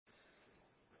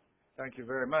Thank you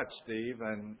very much, Steve,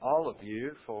 and all of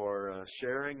you for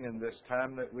sharing in this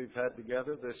time that we've had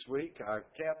together this week. I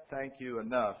can't thank you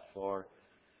enough for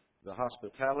the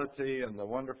hospitality and the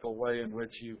wonderful way in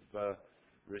which you've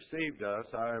received us.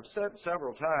 I have said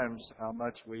several times how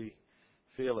much we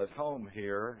feel at home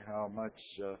here, how much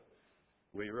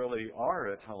we really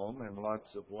are at home in lots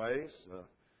of ways.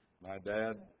 My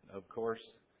dad, of course,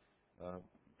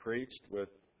 preached with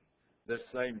this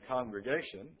same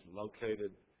congregation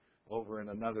located over in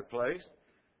another place,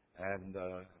 and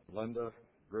Linda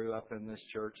grew up in this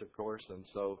church, of course, and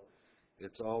so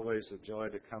it's always a joy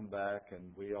to come back,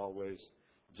 and we always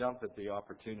jump at the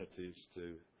opportunities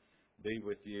to be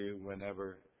with you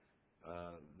whenever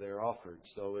they're offered.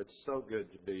 So it's so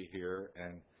good to be here,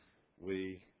 and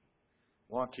we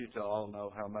want you to all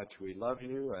know how much we love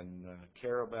you and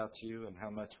care about you, and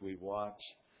how much we watch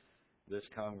this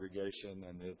congregation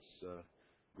and its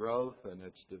growth and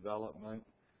its development.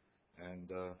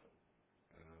 And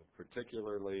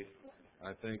particularly,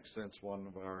 I think, since one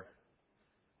of our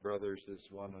brothers is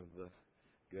one of the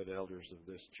good elders of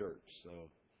this church. So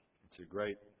it's a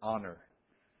great honor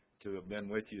to have been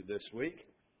with you this week.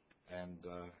 And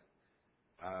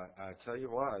I tell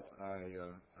you what,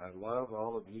 I love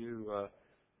all of you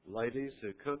ladies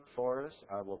who cook for us.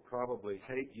 I will probably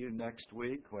hate you next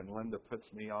week when Linda puts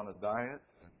me on a diet.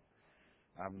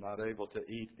 I'm not able to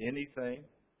eat anything.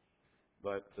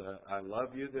 But I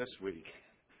love you this week.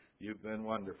 You've been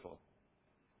wonderful.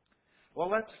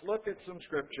 Well, let's look at some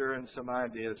scripture and some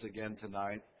ideas again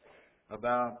tonight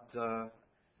about the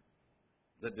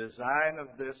design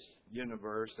of this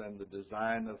universe and the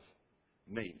design of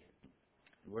me.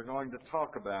 We're going to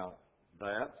talk about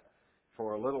that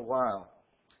for a little while.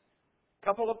 A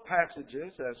couple of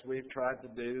passages, as we've tried to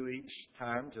do each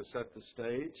time to set the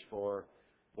stage for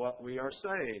what we are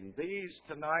saying. These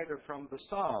tonight are from the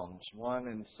Psalms, one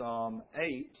in Psalm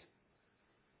 8,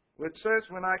 which says,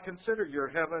 "When I consider your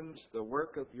heavens, the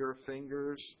work of your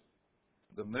fingers,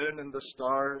 the moon and the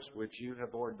stars which you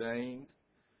have ordained,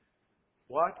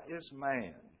 what is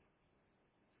man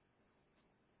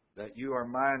that you are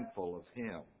mindful of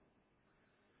him,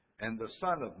 and the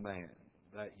Son of Man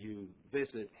that you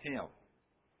visit him?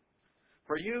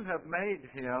 For you have made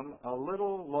him a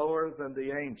little lower than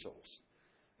the angels,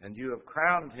 and you have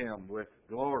crowned him with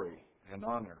glory and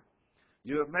honor.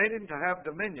 You have made him to have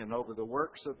dominion over the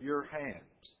works of your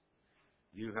hands.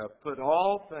 You have put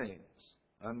all things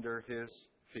under his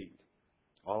feet,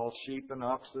 all sheep and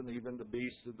oxen, even the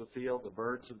beasts of the field, the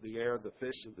birds of the air, the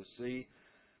fish of the sea,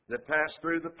 that pass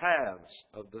through the paths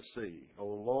of the sea. O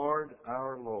Lord,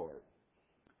 our Lord,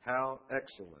 how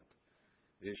excellent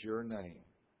is your name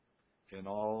in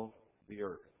all the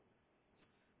earth."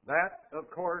 That, of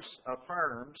course,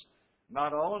 affirms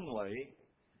not only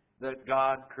that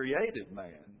God created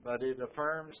man, but it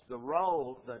affirms the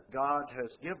role that God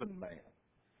has given man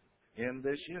in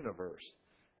this universe.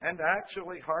 And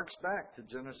actually harks back to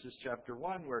Genesis chapter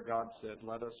 1, where God said,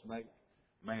 "Let us make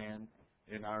man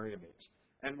in our image."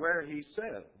 And where he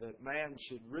said that man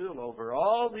should rule over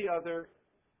all the other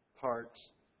parts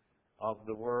of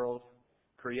the world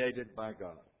created by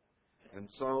God. And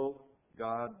so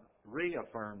God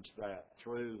reaffirms that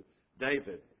through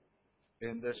David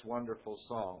in this wonderful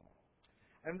psalm.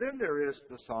 And then there is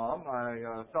the psalm.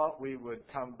 I thought we would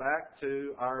come back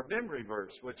to our memory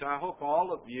verse, which I hope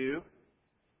all of you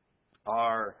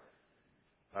are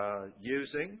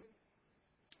using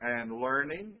and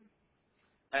learning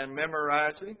and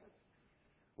memorizing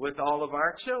with all of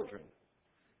our children.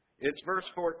 It's verse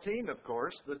 14, of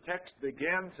course. The text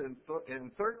begins in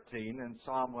 13 in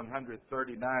Psalm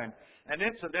 139. And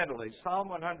incidentally, Psalm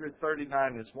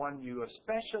 139 is one you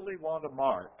especially want to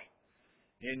mark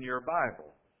in your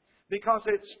Bible, because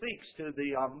it speaks to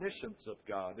the omniscience of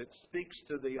God. It speaks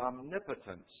to the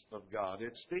omnipotence of God.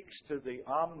 It speaks to the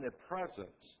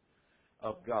omnipresence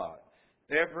of God.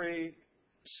 Every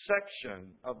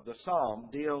section of the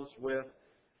psalm deals with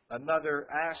another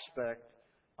aspect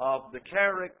of the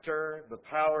character, the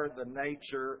power, the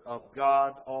nature of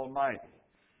God Almighty.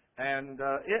 And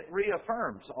it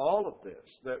reaffirms all of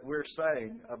this that we're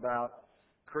saying about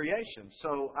creation.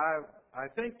 So I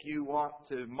think you want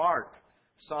to mark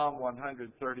Psalm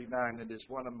 139. It is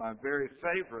one of my very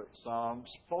favorite psalms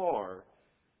for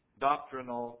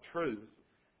doctrinal truth,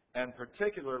 and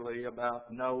particularly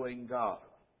about knowing God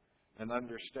and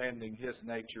understanding his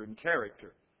nature and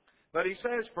character. But he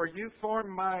says, "For you formed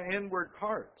my inward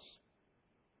parts.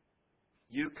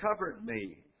 You covered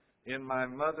me in my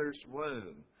mother's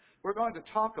womb." We're going to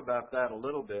talk about that a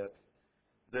little bit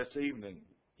this evening.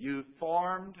 You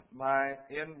formed my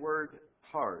inward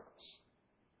parts.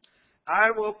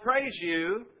 I will praise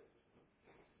you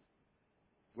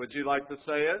Would you like to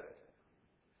say it?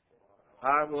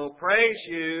 I will praise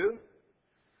you,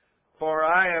 for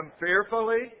I am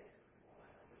fearfully.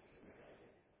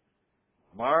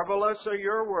 Marvelous are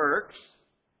your works.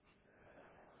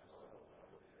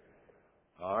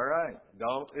 All right.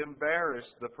 Don't embarrass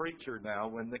the preacher now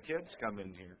when the kids come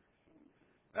in here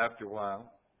after a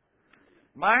while.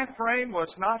 My frame was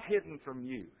not hidden from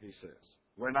you, he says,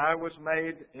 when I was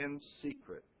made in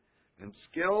secret and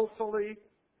skillfully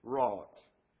wrought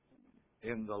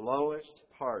in the lowest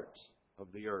parts of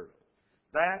the earth.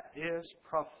 That is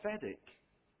prophetic.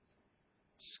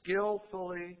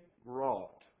 Skillfully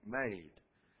wrought, made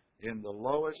in the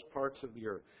lowest parts of the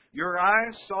earth. Your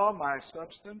eyes saw my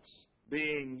substance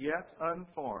being yet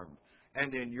unformed,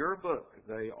 and in your book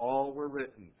they all were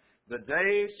written, the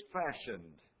days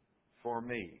fashioned for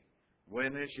me,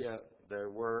 when as yet there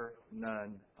were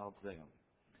none of them.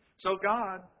 So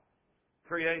God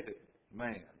created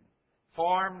man,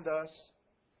 formed us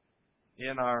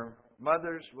in our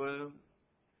mother's womb,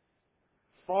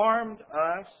 formed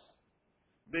us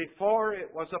before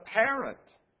it was apparent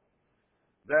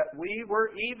that we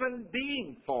were even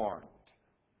being formed,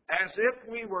 as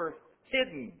if we were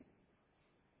hidden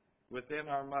within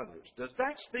our mothers. Does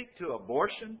that speak to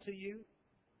abortion to you?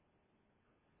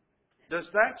 Does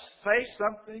that say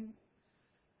something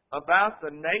about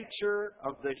the nature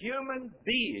of the human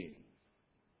being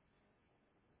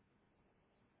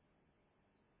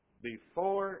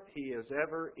before he is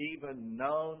ever even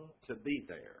known to be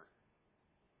there?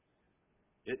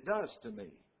 It does to me.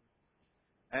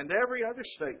 And every other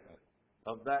statement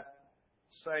of that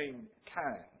same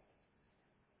kind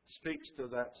speaks to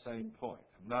that same point.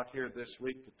 I'm not here this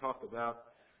week to talk about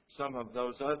some of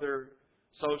those other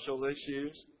social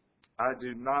issues. I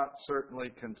do not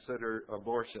certainly consider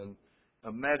abortion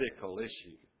a medical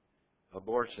issue.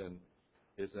 Abortion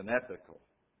is an ethical,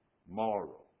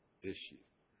 moral issue.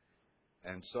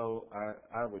 And so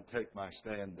I would take my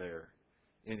stand there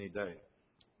any day.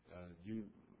 You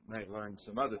may learn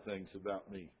some other things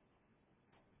about me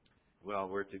while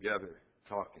we're together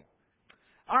talking.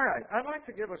 All right, I'd like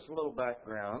to give us a little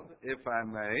background, if I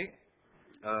may,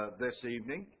 this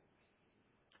evening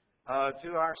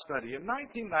to our study. In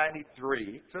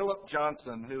 1993, Philip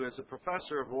Johnson, who is a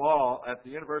professor of law at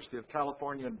the University of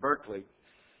California in Berkeley,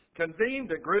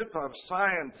 convened a group of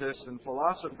scientists and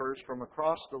philosophers from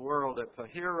across the world at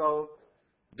Pajaro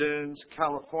Dunes,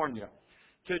 California,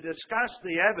 to discuss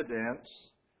the evidence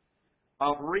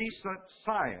of recent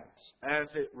science as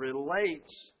it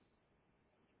relates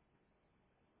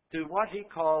to what he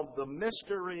called the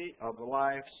mystery of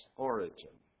life's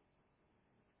origin.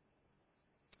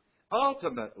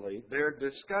 Ultimately, their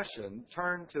discussion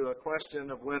turned to a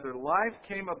question of whether life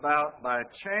came about by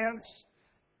chance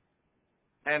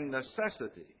and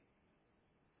necessity,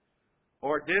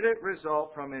 or did it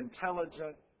result from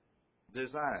intelligent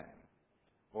design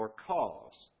or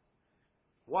cause?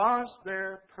 Was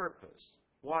there purpose?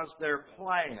 Was there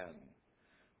plan?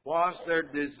 Was there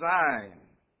design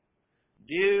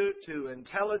due to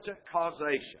intelligent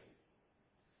causation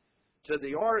to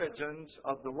the origins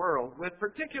of the world, with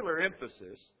particular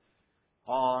emphasis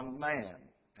on man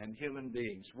and human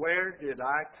beings? Where did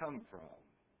I come from?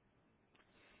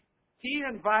 He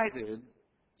invited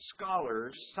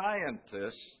scholars,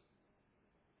 scientists,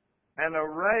 an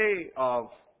array of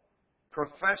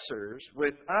professors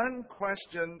with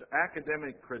unquestioned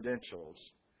academic credentials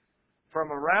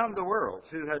from around the world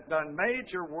who had done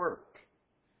major work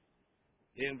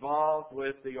involved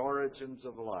with the origins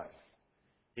of life.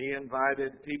 He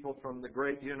invited people from the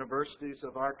great universities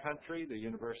of our country, the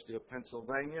University of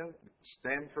Pennsylvania,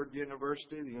 Stanford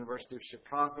University, the University of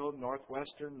Chicago,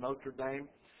 Northwestern, Notre Dame.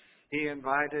 He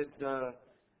invited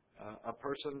a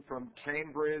person from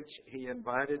Cambridge. He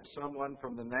invited someone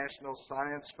from the National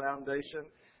Science Foundation.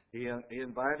 He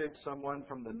invited someone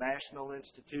from the National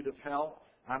Institute of Health.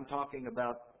 I'm talking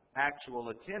about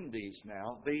actual attendees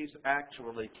now. These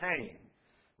actually came.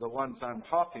 The ones I'm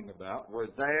talking about were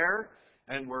there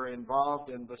and were involved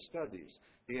in the studies.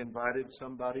 He invited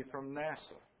somebody from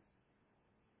NASA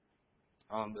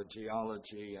on the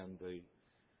geology and the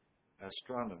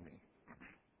astrology.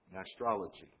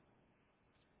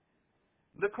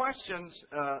 The questions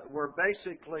were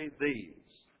basically these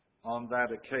on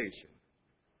that occasion.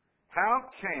 How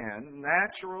can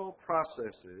natural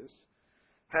processes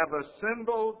have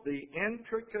assembled the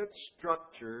intricate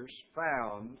structures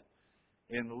found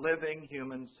in living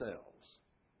human cells?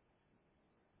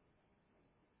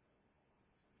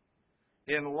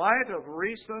 In light of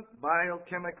recent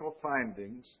biochemical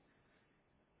findings,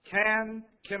 can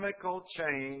chemical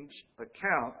change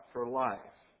account for life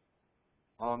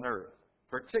on Earth,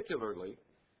 particularly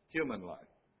human life.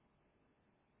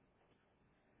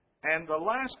 And the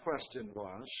last question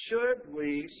was, should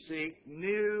we seek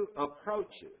new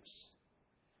approaches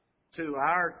to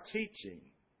our teaching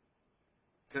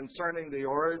concerning the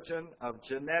origin of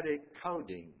genetic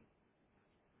coding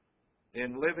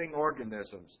in living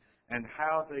organisms and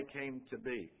how they came to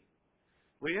be?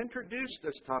 We introduced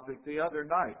this topic the other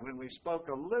night when we spoke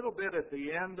a little bit at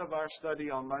the end of our study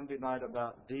on Monday night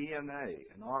about DNA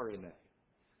and RNA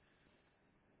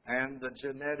and the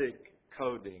genetic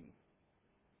coding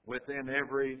within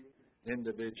every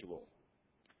individual.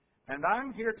 And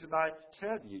I'm here tonight to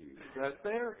tell you that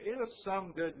there is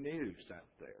some good news out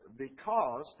there,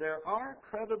 because there are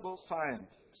credible scientists,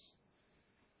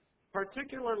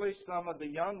 particularly some of the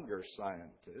younger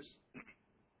scientists,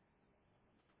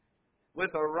 with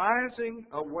a rising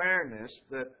awareness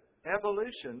that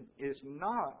evolution is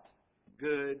not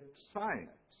good science.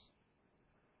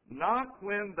 Not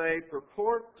when they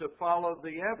purport to follow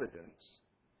the evidence,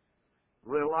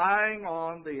 relying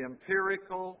on the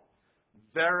empirical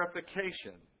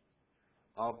verification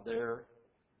of their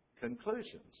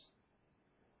conclusions.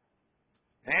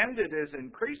 And it is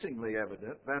increasingly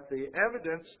evident that the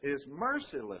evidence is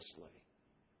mercilessly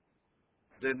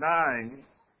denying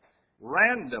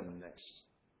randomness,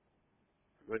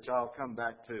 which I'll come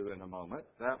back to in a moment.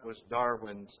 That was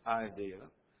Darwin's idea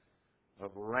of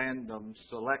random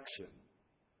selection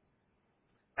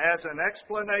as an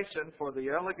explanation for the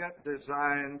elegant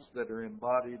designs that are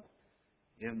embodied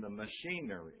in the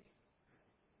machinery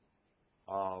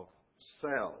of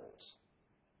cells,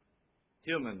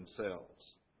 human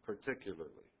cells particularly.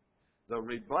 The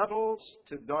rebuttals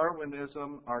to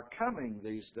Darwinism are coming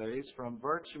these days from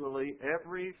virtually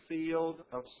every field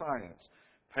of science: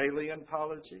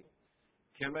 paleontology,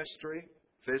 chemistry,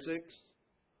 physics,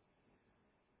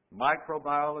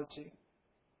 microbiology,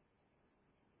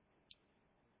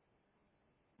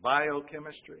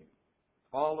 biochemistry,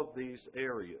 all of these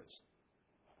areas.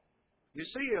 You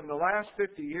see, in the last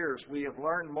 50 years, we have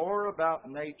learned more about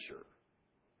nature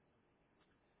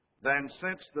than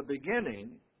since the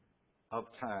beginning of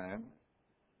time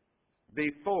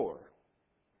before.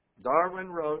 Darwin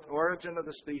wrote Origin of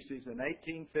the Species in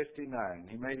 1859.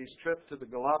 He made his trip to the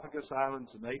Galapagos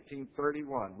Islands in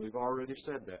 1831. We've already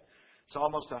said that. It's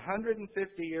almost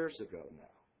 150 years ago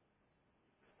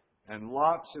now. And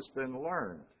lots has been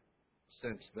learned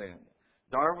since then.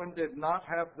 Darwin did not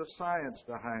have the science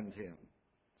behind him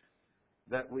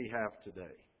that we have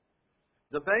today.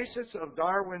 The basis of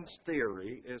Darwin's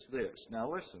theory is this. Now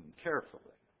listen carefully.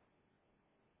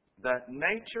 That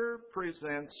nature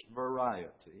presents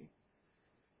variety,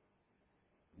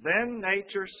 then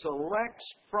nature selects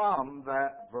from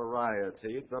that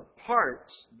variety the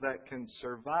parts that can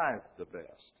survive the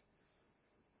best.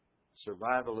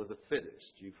 Survival of the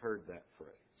fittest, you've heard that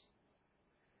phrase.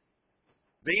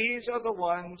 These are the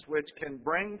ones which can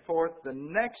bring forth the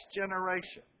next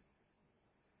generation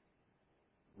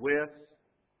with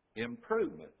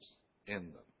improvements in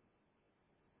them.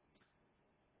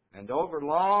 And over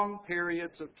long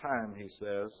periods of time, he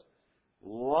says,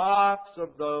 lots of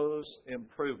those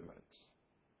improvements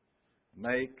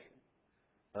make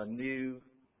a new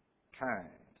kind.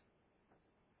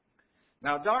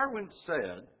 Now, Darwin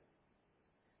said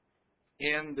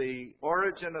in The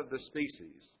Origin of the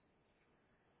Species,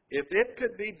 if it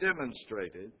could be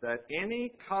demonstrated that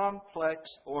any complex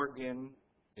organ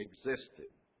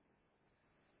existed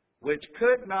which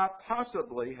could not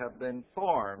possibly have been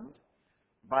formed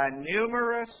by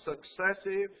numerous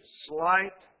successive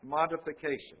slight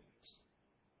modifications,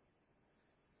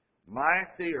 my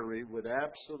theory would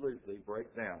absolutely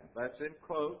break down. That's in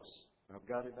quotes. I've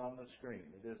got it on the screen.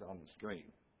 It is on the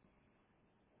screen.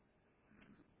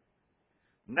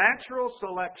 Natural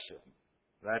selection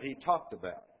that he talked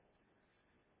about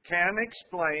can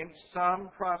explain some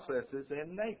processes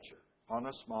in nature on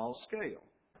a small scale.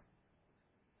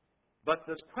 But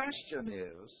the question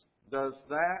is, does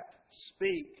that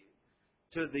speak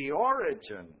to the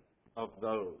origin of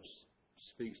those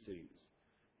species?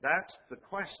 That's the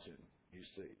question, you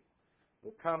see.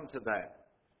 We'll come to that.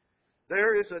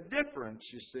 There is a difference,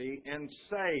 you see, in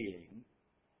saying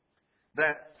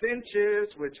that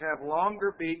finches which have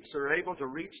longer beaks are able to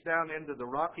reach down into the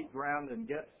rocky ground and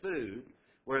get food,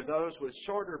 where those with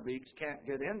shorter beaks can't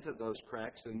get into those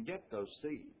cracks and get those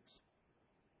seeds.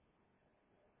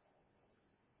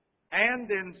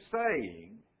 And in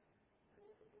saying,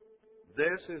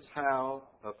 this is how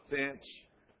a finch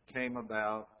came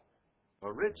about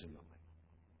originally.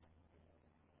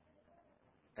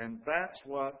 And that's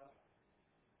what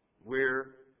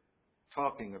we're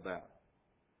talking about.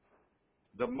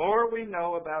 The more we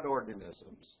know about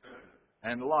organisms,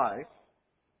 and life,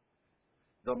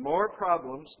 the more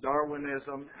problems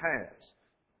Darwinism has.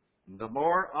 The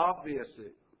more obvious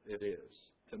it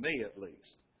is, to me at least,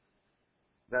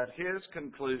 that his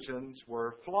conclusions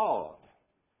were flawed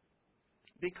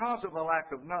because of a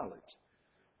lack of knowledge,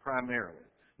 primarily.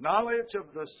 Knowledge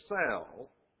of the cell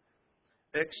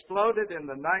exploded in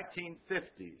the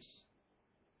 1950s,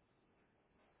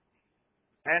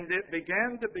 and it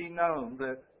began to be known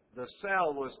that the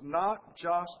cell was not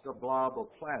just a blob of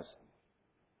plasma.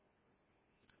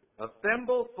 A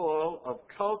thimbleful of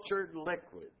cultured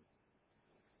liquid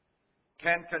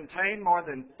can contain more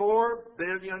than 4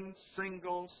 billion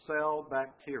single-cell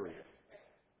bacteria.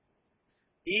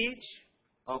 Each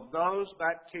of those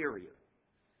bacteria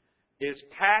is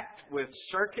packed with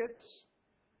circuits,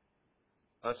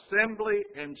 assembly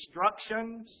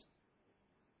instructions,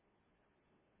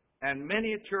 and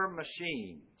miniature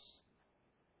machines,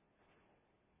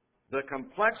 the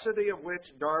complexity of which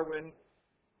Darwin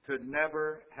could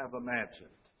never have imagined.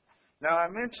 Now, I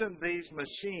mentioned these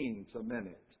machines a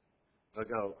minute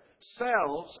ago.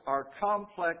 Cells are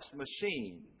complex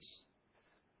machines,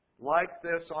 like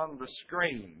this on the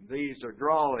screen. These are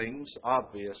drawings,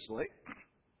 obviously.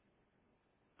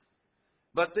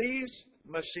 But these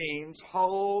machines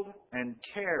hold and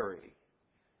carry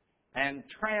and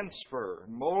transfer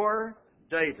more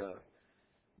data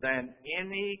than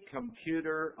any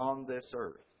computer on this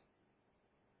earth.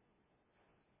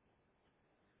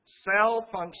 Cell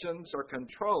functions are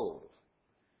controlled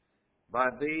by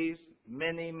these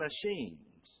many machines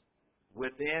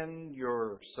within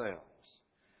your cells.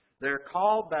 They're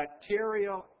called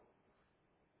bacterial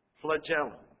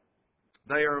flagellum.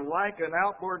 They are like an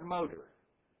outboard motor.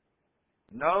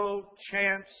 No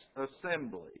chance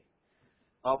assembly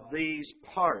of these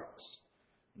parts.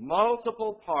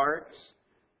 Multiple parts,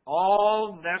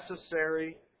 all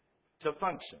necessary to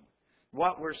function.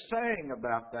 What we're saying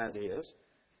about that is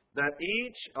that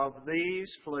each of these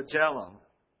flagellum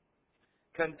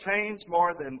contains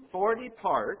more than 40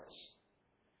 parts.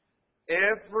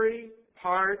 Every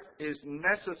part is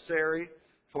necessary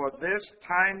for this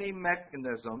tiny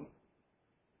mechanism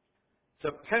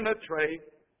to penetrate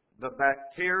the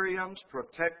bacterium's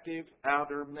protective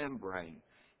outer membrane.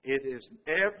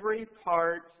 Every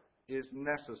part is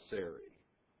necessary.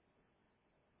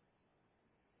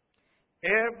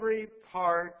 Every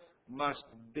part must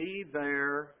be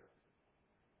there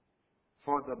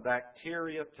for the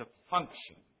bacteria to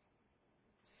function.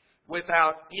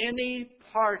 Without any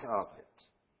part of it,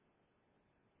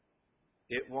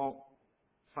 it won't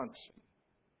function.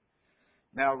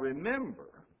 Now remember,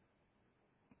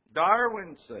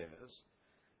 Darwin says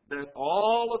that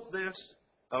all of this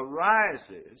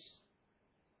arises,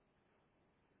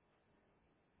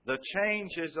 the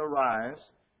changes arise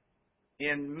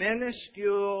in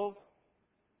minuscule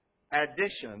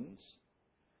additions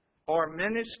or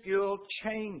minuscule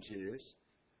changes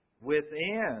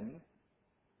within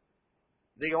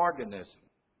the organism.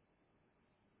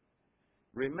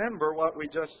 Remember what we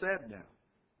just said now.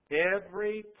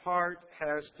 Every part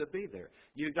has to be there.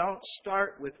 You don't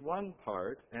start with one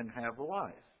part and have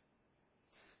life.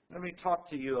 Let me talk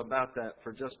to you about that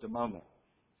for just a moment.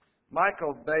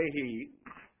 Michael Behe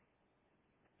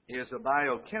is a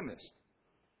biochemist.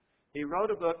 He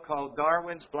wrote a book called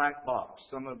Darwin's Black Box.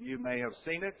 Some of you may have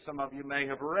seen it. Some of you may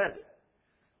have read it.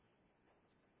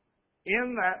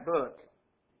 In that book,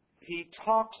 he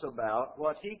talks about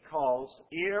what he calls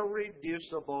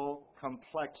irreducible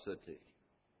complexity.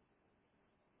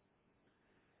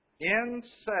 In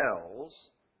cells,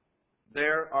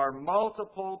 there are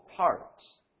multiple parts.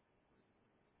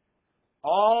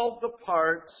 All the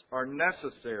parts are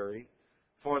necessary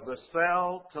for the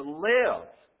cell to live,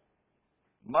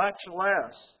 much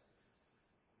less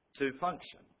to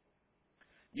function.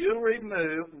 You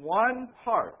remove one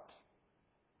part,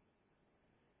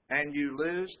 and you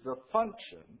lose the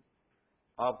function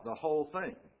of the whole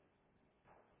thing.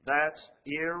 That's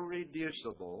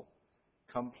irreducible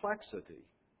complexity.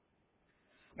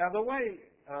 Now, the way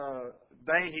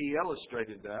Behe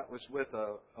illustrated that was with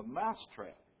a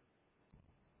mousetrap.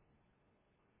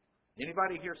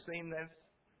 Anybody here seen this?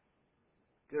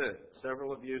 Good.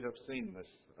 Several of you have seen this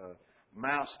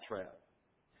mousetrap.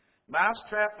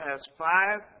 Mousetrap has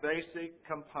 5 basic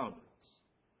components.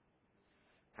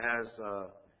 Has a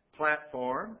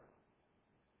platform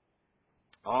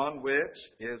on which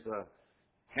is a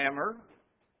hammer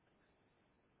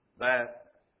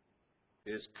that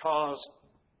is caused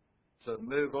to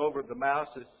move over the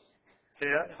mouse's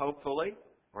head, hopefully,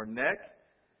 or neck,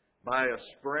 by a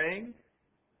spring.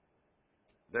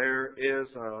 There is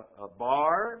a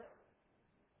bar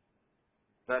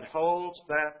that holds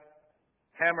that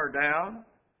hammer down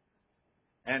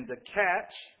and the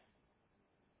catch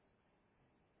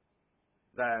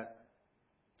that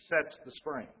sets the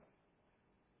spring.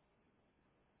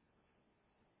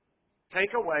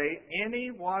 Take away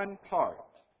any one part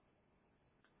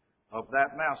of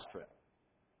that mousetrap,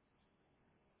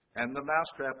 and the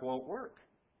mousetrap won't work.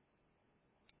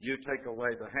 You take away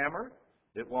the hammer,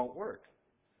 it won't work.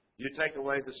 You take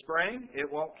away the spring, it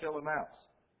won't kill a mouse.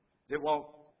 It won't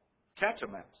catch a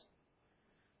mouse.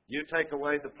 You take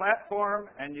away the platform,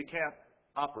 and you can't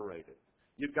operate it.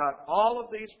 You've got all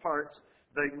of these parts.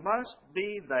 They must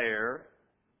be there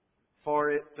for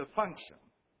it to function.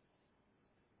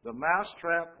 The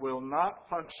mousetrap will not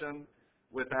function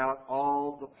without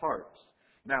all the parts.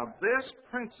 Now, this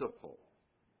principle,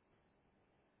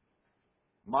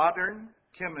 modern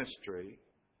chemistry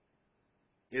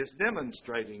is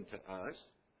demonstrating to us,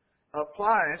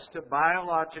 applies to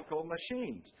biological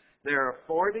machines. There are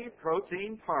 40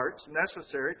 protein parts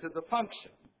necessary to the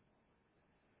function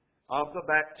of the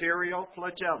bacterial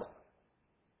flagellum.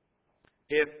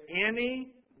 If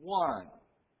any one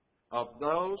of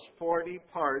those 40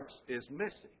 parts is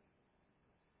missing,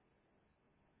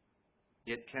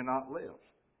 it cannot live.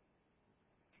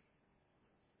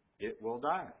 It will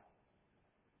die.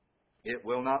 It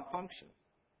will not function.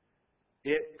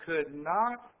 It could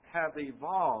not have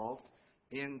evolved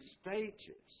in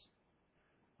stages.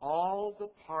 All the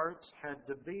parts had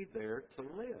to be there to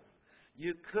live.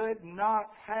 You could not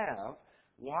have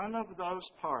one of those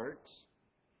parts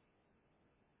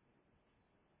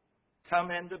come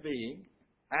into being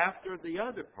after the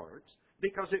other parts,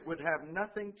 because it would have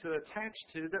nothing to attach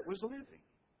to that was living.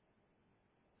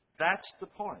 That's the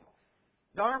point.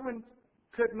 Darwin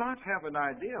could not have an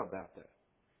idea about that.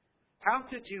 How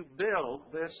could you build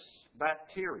this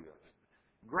bacteria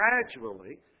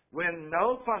gradually with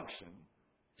no function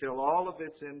till all of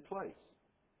it's in place?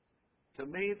 To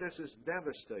me, this is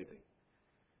devastating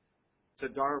to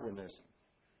Darwinism.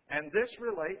 And this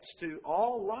relates to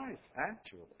all life,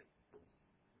 actually,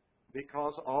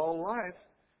 because all life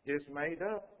is made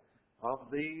up of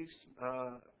these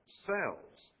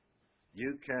cells.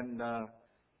 You can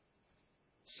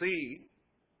see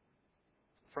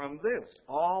from this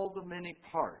all the many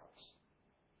parts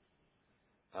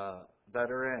that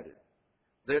are added.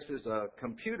 This is a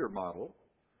computer model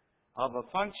of a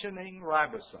functioning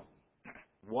ribosome,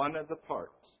 one of the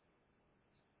parts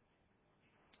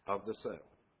of the cell.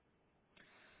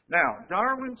 Now,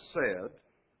 Darwin said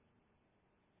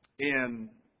in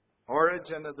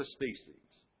Origin of the Species,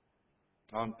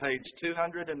 on page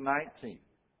 219,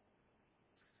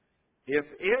 if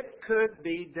it could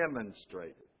be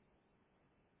demonstrated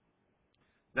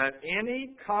that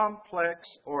any complex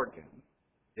organ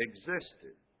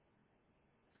existed,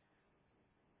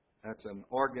 that's an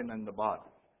organ in the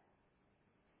body,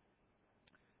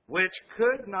 which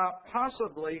could not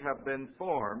possibly have been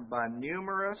formed by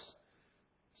numerous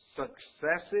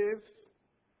successive,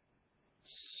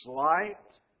 slight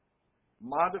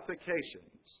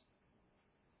modifications,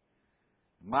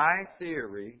 my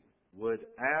theory would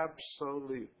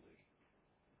absolutely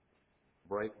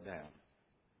break down.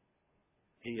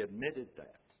 He admitted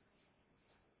that.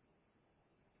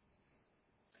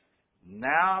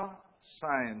 Now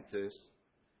scientists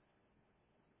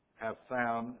have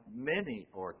found many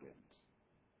organs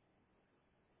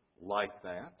like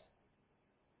that,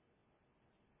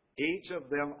 each of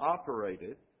them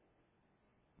operated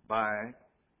by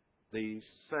these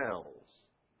cells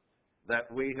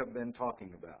that we have been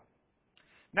talking about.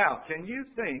 Now, can you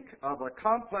think of a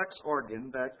complex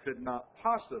organ that could not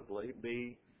possibly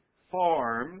be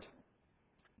formed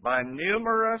by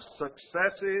numerous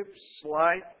successive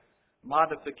slight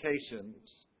modifications?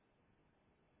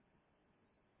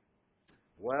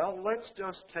 Well, let's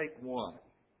just take one.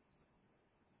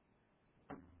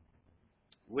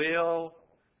 We'll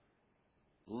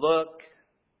look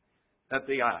at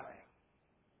the eye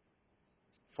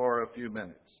for a few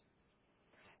minutes.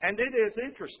 And it is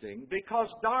interesting because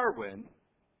Darwin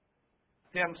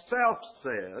himself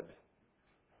said,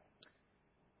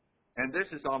 and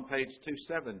this is on page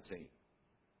 217,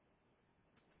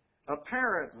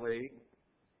 apparently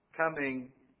coming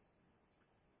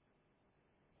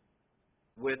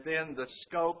within the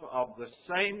scope of the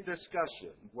same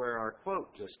discussion where our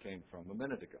quote just came from a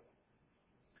minute ago,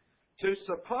 to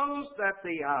suppose that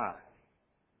the eye,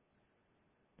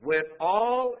 with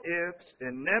all its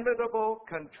inimitable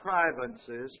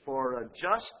contrivances for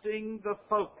adjusting the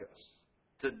focus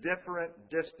to different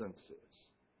distances,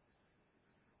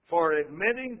 for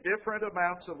admitting different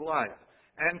amounts of light,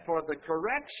 and for the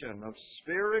correction of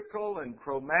spherical and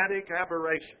chromatic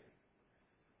aberration,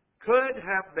 could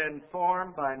have been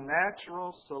formed by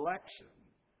natural selection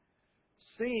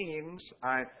seems,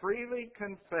 I freely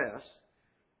confess,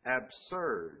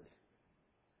 absurd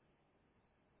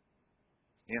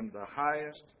in the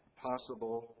highest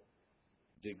possible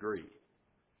degree.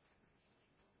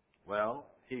 Well,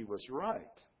 he was right.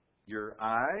 Your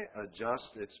eye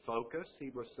adjusts its focus, he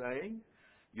was saying.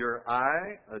 Your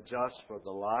eye adjusts for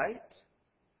the light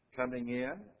coming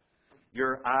in.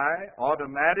 Your eye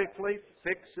automatically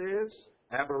fixes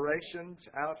aberrations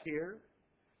out here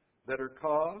that are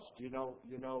caused. You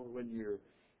know when you're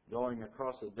going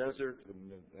across a desert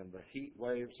and the heat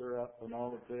waves are up and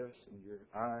all of this, and your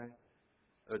eye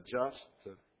adjusts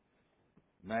to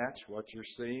match what you're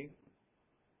seeing.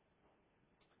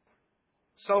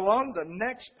 So on the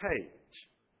next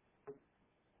page,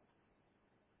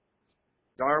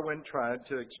 Darwin tried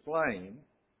to explain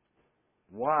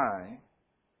why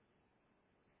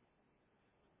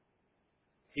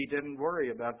he didn't worry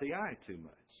about the eye too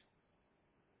much.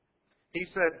 He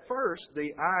said, first,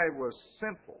 the eye was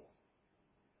simple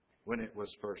when it was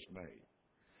first made,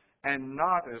 and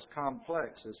not as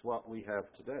complex as what we have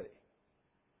today.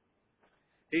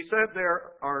 He said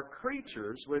there are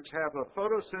creatures which have a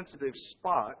photosensitive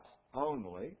spot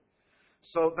only,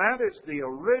 so that is the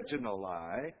original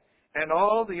eye, and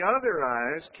all the other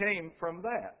eyes came from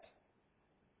that.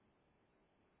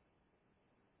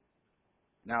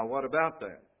 Now, what about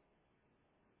that?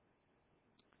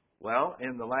 Well,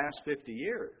 in the last 50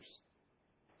 years,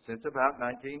 since about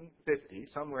 1950,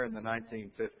 somewhere in the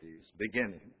 1950s,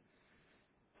 beginning,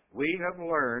 we have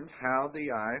learned how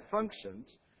the eye functions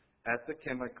at the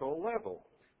chemical level.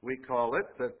 We call it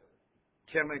the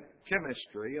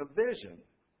chemistry of vision.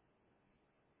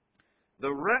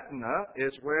 The retina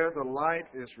is where the light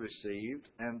is received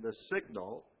and the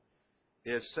signal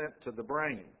is sent to the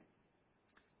brain.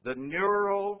 The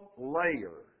neural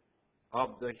layer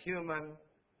of the human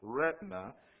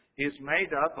retina is made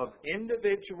up of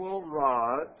individual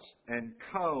rods and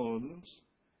cones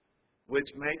which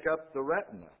make up the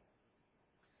retina.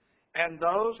 And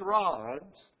those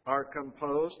rods are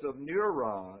composed of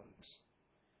neurons,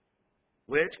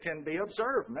 which can be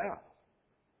observed now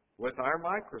with our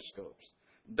microscopes.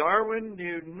 Darwin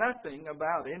knew nothing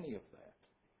about any of that.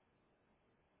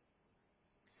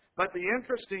 But the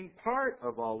interesting part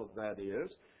of all of that is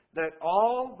that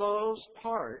all those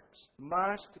parts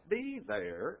must be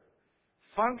there,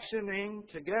 functioning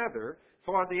together,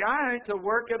 for the eye to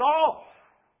work at all.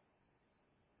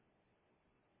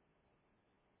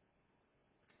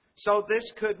 So this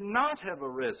could not have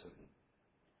arisen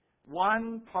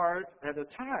one part at a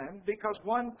time, because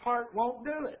one part won't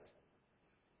do it.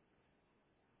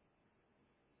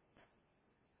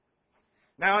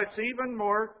 Now, it's even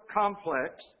more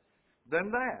complex than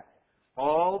that.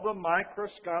 All the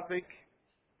microscopic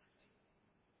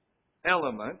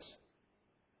elements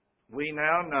we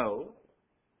now know,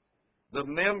 the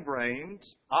membranes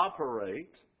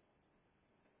operate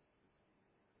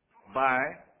by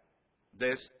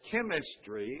this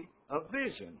chemistry of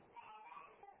vision.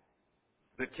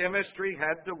 The chemistry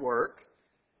had to work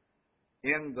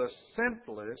in the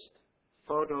simplest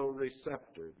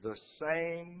photoreceptor. The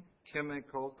same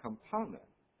chemical component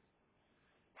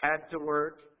had to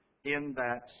work in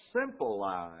that simple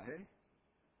eye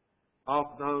of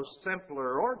those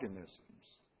simpler organisms,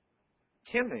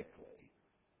 chemically,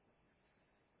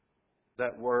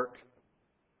 that work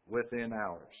within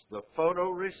ours. The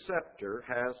photoreceptor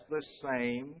has the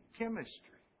same chemistry.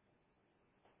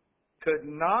 Could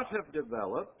not have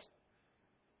developed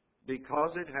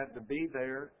because it had to be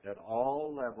there at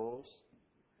all levels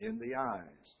in the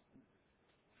eyes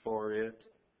for it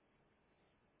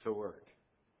to work.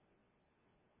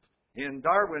 In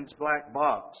Darwin's Black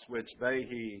Box, which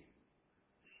Behe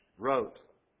wrote,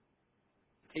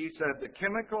 he said the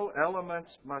chemical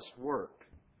elements must work.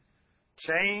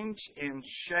 Change in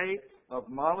shape of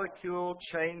molecule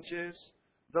changes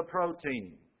the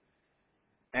protein,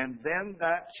 and then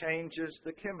that changes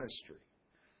the chemistry.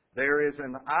 There is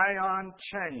an ion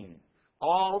chain.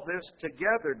 All this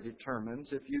together determines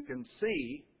if you can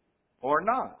see or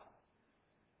not.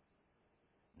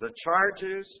 The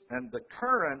charges and the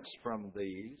currents from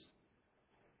these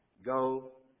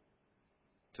go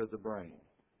to the brain.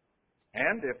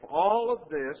 And if all of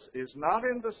this is not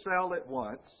in the cell at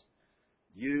once,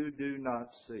 you do not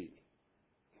see.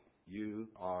 You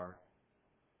are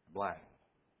blind.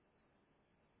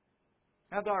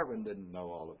 Now, Darwin didn't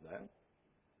know all of that.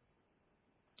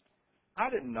 I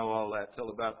didn't know all that till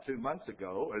about 2 months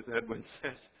ago, as Edwin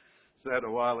said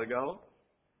a while ago,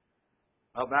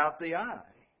 about the eye.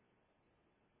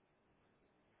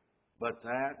 But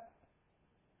that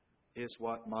is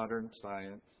what modern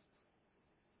science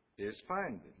is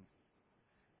finding.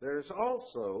 There's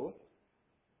also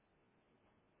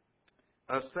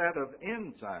a set of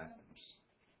enzymes.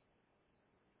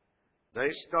 They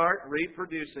start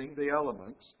reproducing the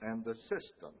elements and the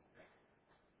system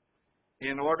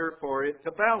in order for it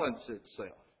to balance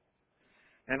itself.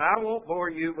 And I won't bore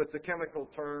you with the chemical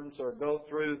terms or go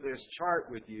through this chart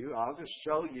with you. I'll just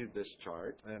show you this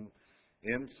chart. And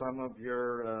in some of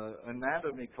your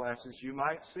anatomy classes, you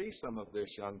might see some of this,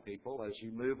 young people, as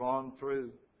you move on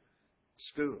through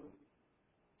school.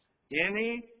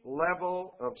 Any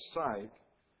level of sight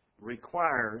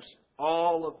requires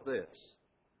all of this.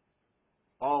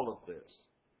 All of this.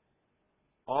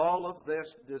 All of this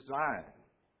design.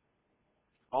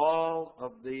 All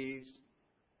of these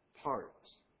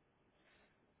parts.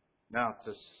 Now,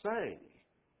 to say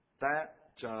that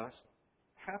just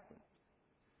happened.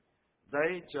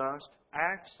 They just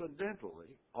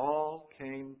accidentally all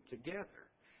came together.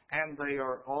 And they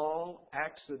are all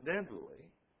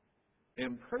accidentally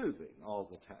improving all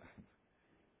the time.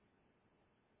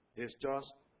 It's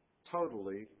just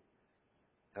totally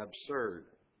absurd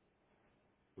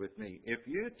with me. If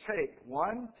you take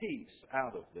one piece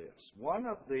out of this, one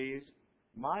of these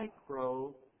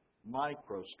microscopic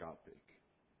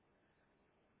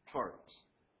parts,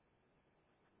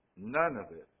 none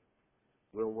of it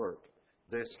will work.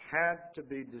 This had to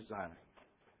be designed.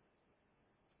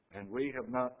 And we have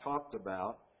not talked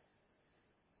about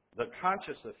the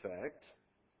conscious effect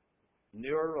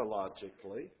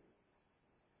neurologically.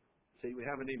 See, we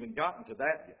haven't even gotten to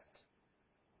that yet.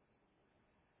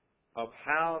 Of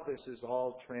how this is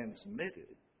all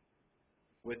transmitted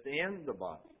within the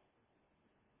body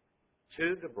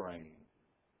to the brain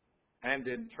and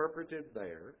interpreted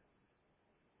there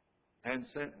and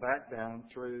sent back down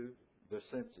through the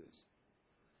senses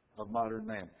of modern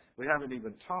man. We haven't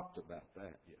even talked about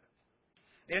that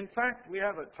yet. In fact, we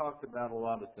haven't talked about a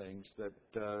lot of things that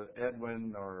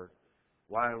Edwin or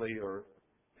Wiley or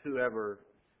whoever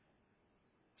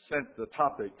sent the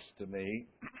topics to me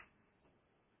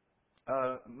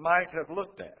might have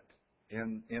looked at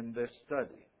in this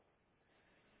study.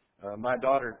 My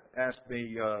daughter asked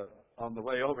me on the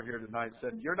way over here tonight,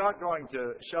 said, "You're not going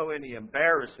to show any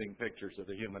embarrassing pictures of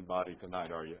the human body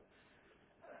tonight, are you?"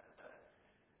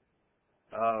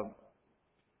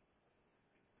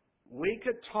 We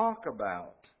could talk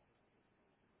about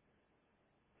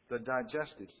the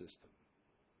digestive system.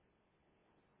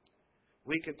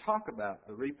 We could talk about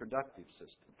the reproductive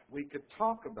system. We could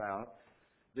talk about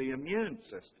the immune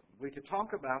system. We could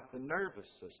talk about the nervous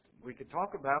system. We could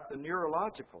talk about the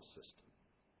neurological system.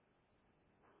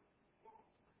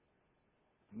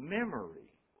 Memory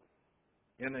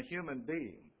in a human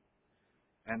being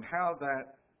and how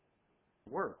that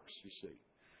works, you see.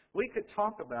 We could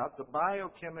talk about the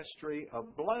biochemistry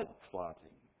of blood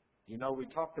clotting. You know, we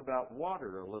talked about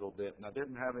water a little bit, and I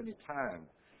didn't have any time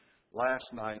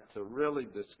last night to really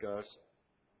discuss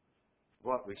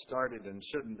what we started and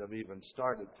shouldn't have even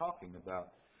started talking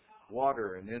about,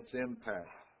 water and its impact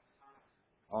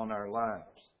on our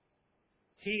lives.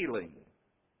 Healing.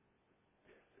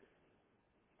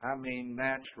 I mean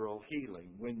natural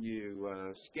healing. When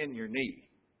you skin your knee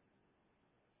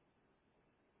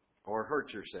or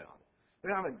hurt yourself.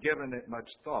 We haven't given it much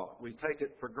thought. We take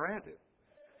it for granted.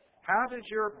 How does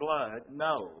your blood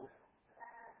know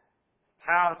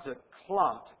how to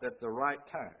clot at the right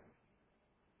time?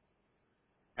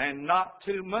 And not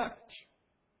too much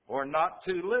or not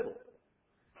too little.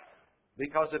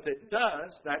 Because if it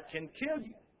does, that can kill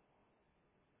you.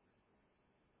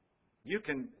 You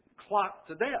can clot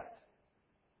to death.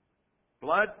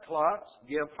 Blood clots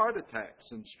give heart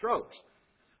attacks and strokes.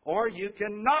 Or you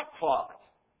can not clot.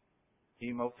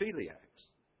 Hemophiliacs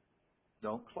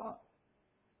don't clot.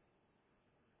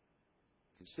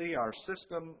 You see, our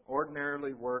system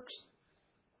ordinarily works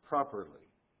properly.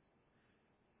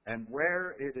 And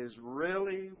where it is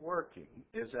really working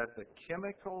is at the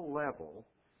chemical level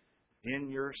in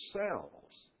your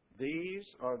cells. These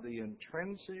are the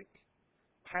intrinsic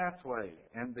pathway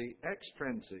and the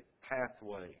extrinsic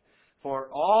pathway for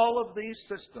all of these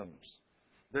systems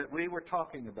that we were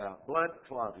talking about: blood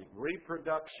clotting,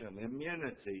 reproduction,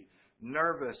 immunity,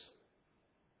 nervous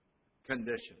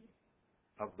condition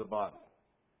of the body,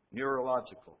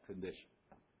 neurological condition.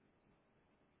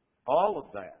 All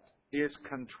of that is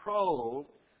controlled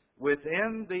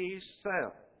within these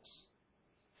cells.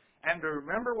 And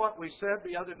remember what we said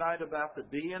the other night about the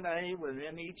DNA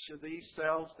within each of these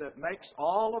cells that makes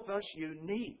all of us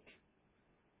unique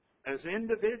as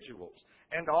individuals.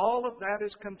 And all of that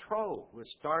is controlled with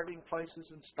starting places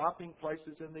and stopping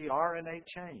places in the RNA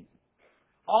chain.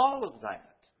 All of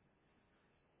that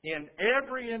in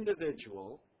every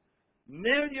individual,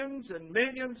 millions and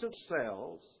millions of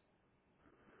cells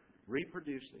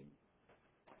reproducing,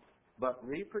 but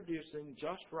reproducing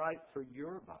just right for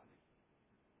your body.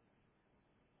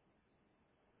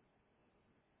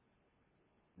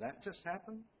 That just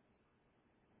happened?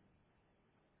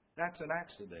 That's an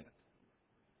accident.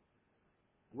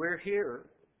 We're here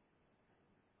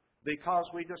because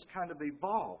we just kind of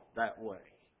evolved that way.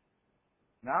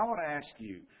 Now I want to ask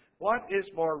you, what is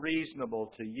more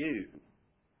reasonable to you?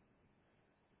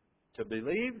 To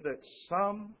believe that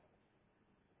some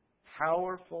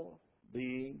powerful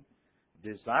being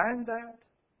designed that,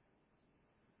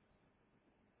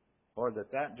 or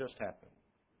that that just happened?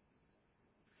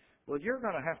 Well, you're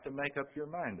going to have to make up your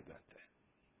mind about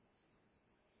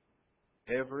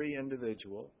that. Every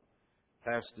individual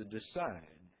has to decide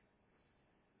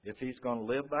if he's going to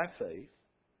live by faith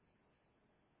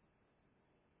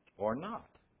or not.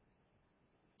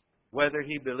 Whether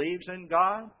he believes in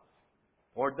God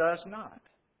or does not.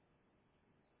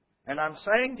 And I'm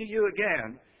saying to you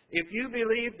again, if you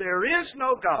believe there is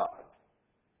no God,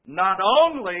 not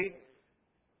only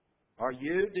are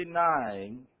you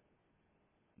denying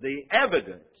the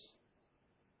evidence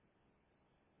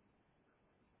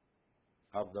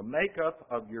of the makeup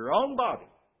of your own body,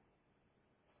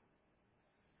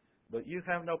 but you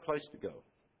have no place to go.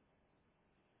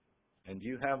 And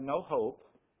you have no hope.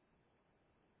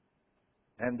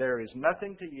 And there is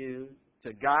nothing to you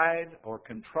to guide or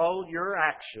control your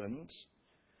actions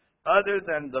other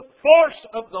than the force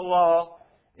of the law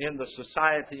in the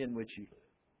society in which you live.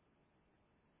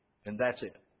 And that's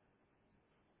it.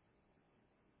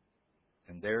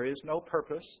 And there is no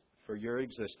purpose for your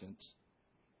existence.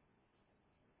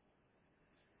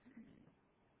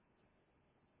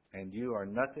 And you are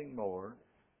nothing more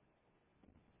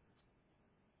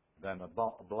than a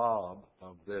blob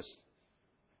of this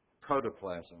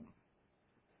protoplasm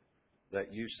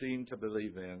that you seem to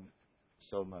believe in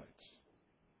so much.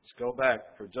 Let's go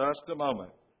back for just a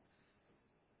moment.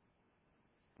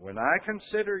 When I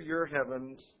consider your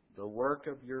heavens, the work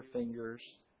of your fingers,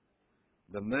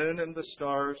 the moon and the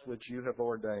stars which you have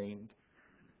ordained,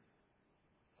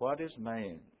 what is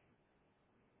man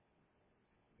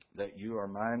that you are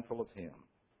mindful of him,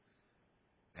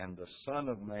 and the Son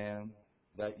of Man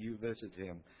that you visit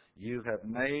him? You have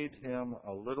made him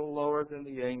a little lower than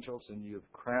the angels, and you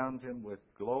have crowned him with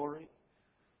glory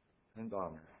and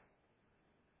honor.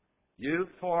 You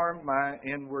formed my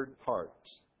inward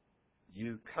parts.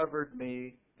 You covered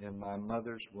me in my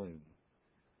mother's womb.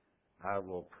 I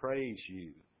will praise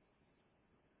you,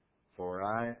 for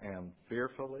I am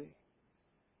fearfully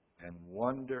and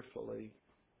wonderfully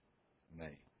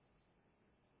made.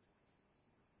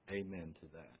 Amen to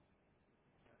that.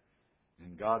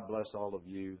 And God bless all of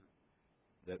you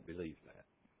that believe that.